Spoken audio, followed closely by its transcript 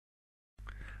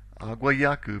Agua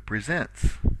Yaku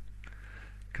presents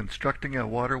Constructing a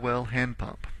Water Well Hand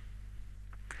Pump,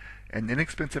 an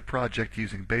inexpensive project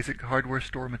using basic hardware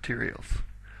store materials.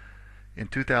 In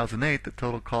 2008, the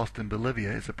total cost in Bolivia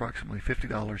is approximately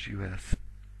 $50 US.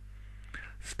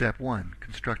 Step 1.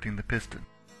 Constructing the piston.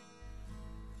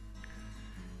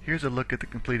 Here's a look at the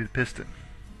completed piston.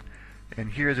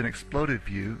 And here's an exploded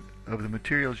view of the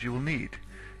materials you will need.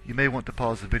 You may want to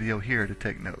pause the video here to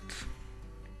take notes.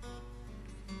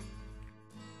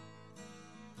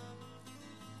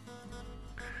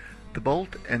 The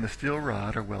bolt and the steel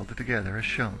rod are welded together as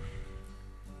shown.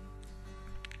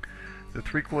 The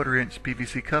 3/4 inch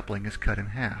PVC coupling is cut in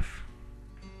half.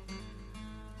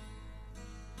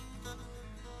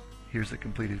 Here's the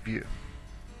completed view.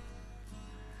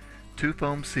 2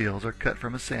 foam seals are cut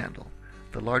from a sandal.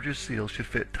 The larger seal should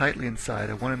fit tightly inside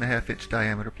a 1.5 inch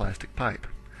diameter plastic pipe.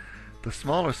 The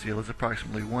smaller seal is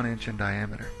approximately 1 inch in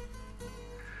diameter.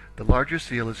 The larger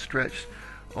seal is stretched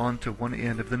onto one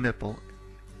end of the nipple,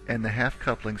 and the half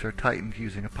couplings are tightened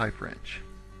using a pipe wrench.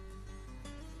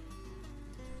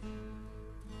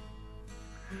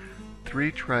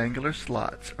 3 triangular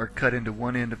slots are cut into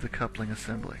one end of the coupling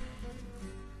assembly.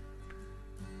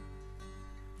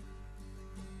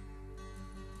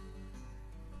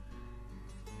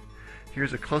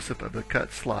 Here's a close-up of the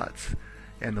cut slots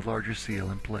and the larger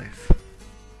seal in place.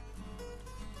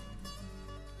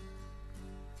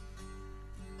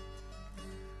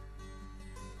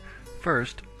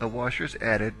 First, a washer is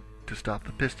added to stop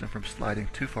the piston from sliding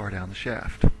too far down the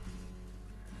shaft.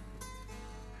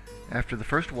 After the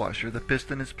first washer, the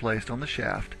piston is placed on the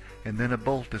shaft and then a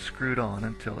bolt is screwed on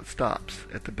until it stops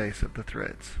at the base of the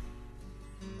threads.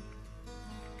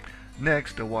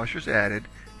 Next, a washer is added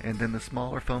and then the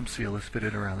smaller foam seal is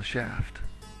fitted around the shaft.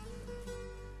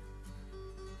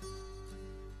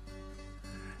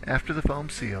 After the foam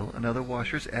seal, another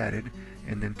washer is added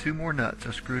and then 2 more nuts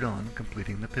are screwed on,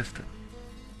 completing the piston.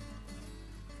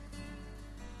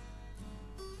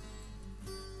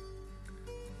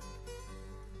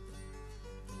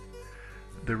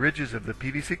 The ridges of the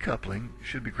PVC coupling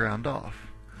should be ground off.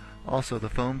 Also, the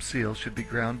foam seal should be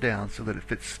ground down so that it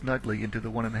fits snugly into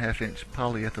the 1.5 inch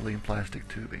polyethylene plastic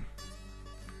tubing.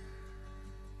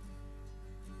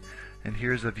 And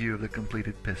here's a view of the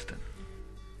completed piston.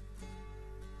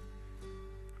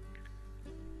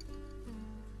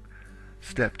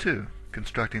 Step 2.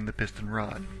 Constructing the piston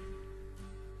rod.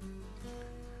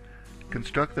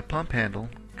 Construct the pump handle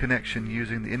connection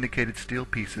using the indicated steel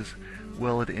pieces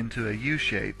welded into a U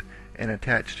shape and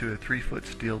attached to a 3-foot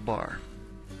steel bar.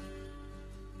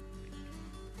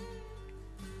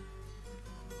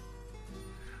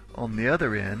 On the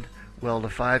other end, weld a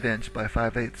 5 inch by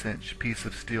 5/8 inch piece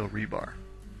of steel rebar.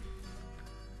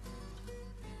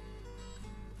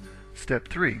 Step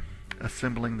 3.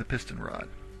 Assembling the piston rod.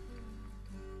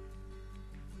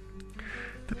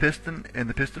 The piston and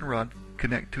the piston rod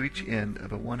connect to each end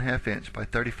of a 1/2 inch by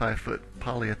 35-foot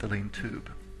polyethylene tube.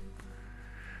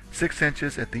 6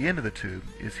 inches at the end of the tube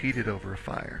is heated over a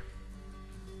fire.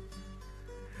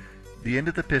 The end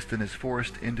of the piston is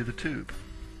forced into the tube.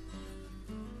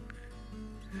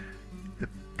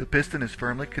 The piston is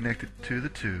firmly connected to the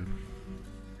tube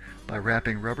by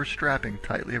wrapping rubber strapping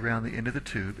tightly around the end of the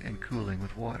tube and cooling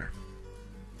with water.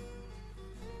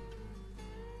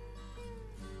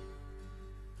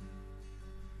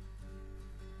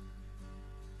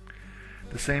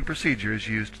 The same procedure is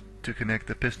used to connect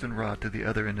the piston rod to the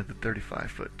other end of the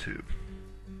 35-foot tube.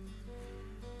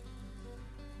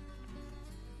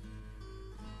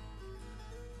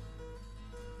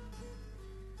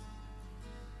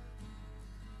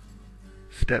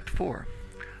 Step 4.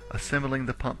 Assembling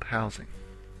the pump housing.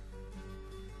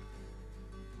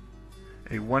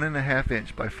 A 1.5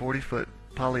 inch by 40-foot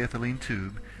polyethylene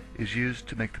tube is used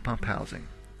to make the pump housing.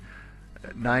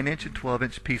 9 inch and 12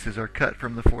 inch pieces are cut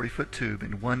from the 40-foot tube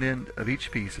and one end of each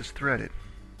piece is threaded.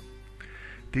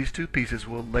 These 2 pieces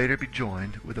will later be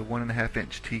joined with a 1.5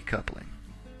 inch T coupling.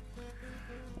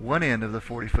 One end of the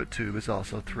 40-foot tube is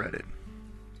also threaded.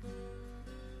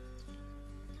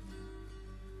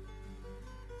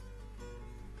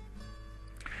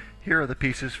 Here are the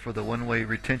pieces for the one-way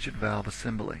retention valve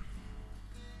assembly.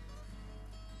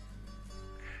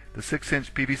 The 6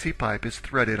 inch PVC pipe is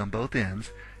threaded on both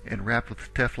ends and wrapped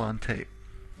with Teflon tape.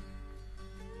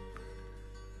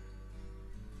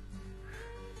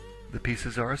 The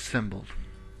pieces are assembled.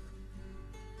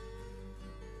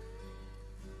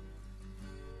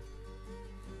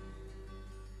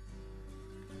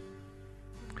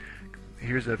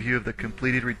 Here's a view of the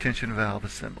completed retention valve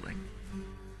assembly.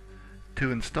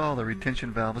 To install the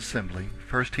retention valve assembly,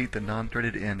 first heat the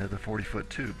non-threaded end of the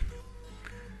 40-foot tube.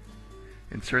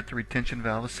 Insert the retention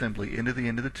valve assembly into the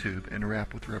end of the tube and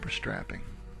wrap with rubber strapping.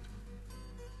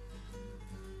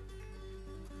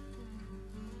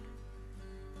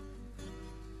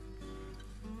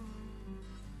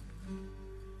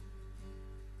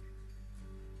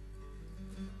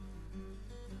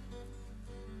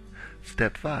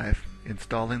 Step 5.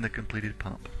 Installing the completed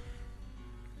pump.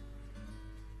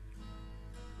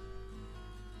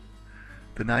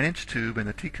 The 9-inch tube and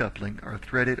the T-coupling are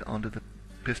threaded onto the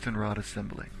piston rod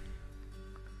assembly.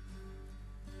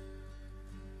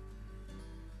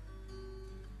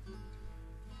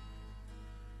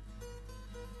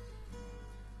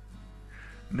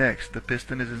 Next, the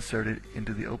piston is inserted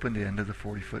into the opened end of the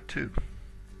 40-foot tube.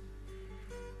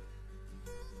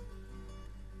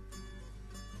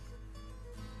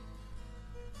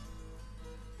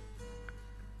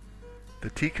 The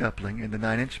T-coupling and the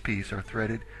 9-inch piece are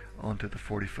threaded onto the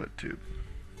 40-foot tube.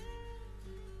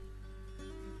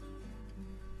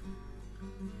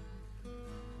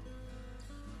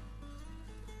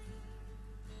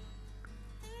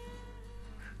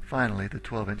 Finally, the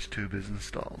 12-inch tube is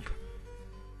installed.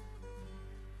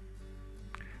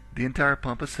 The entire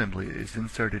pump assembly is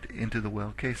inserted into the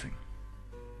well casing.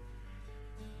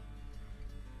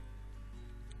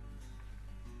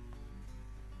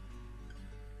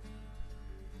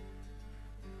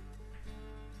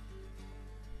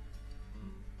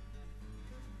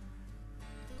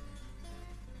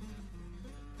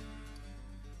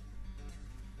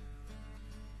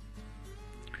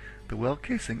 The well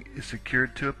casing is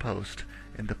secured to a post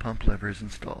and the pump lever is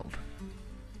installed.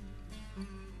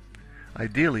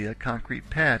 Ideally, a concrete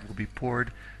pad will be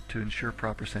poured to ensure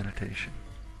proper sanitation.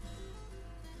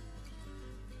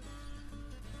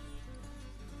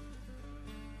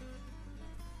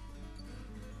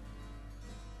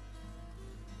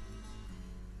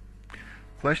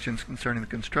 Questions concerning the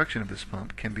construction of this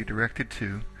pump can be directed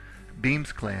to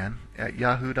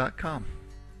beamsclan@yahoo.com.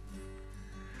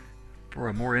 For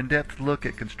a more in-depth look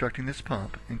at constructing this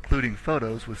pump, including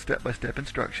photos with step-by-step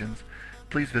instructions,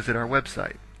 please visit our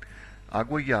website,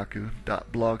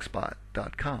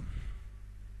 aguayacu.blogspot.com.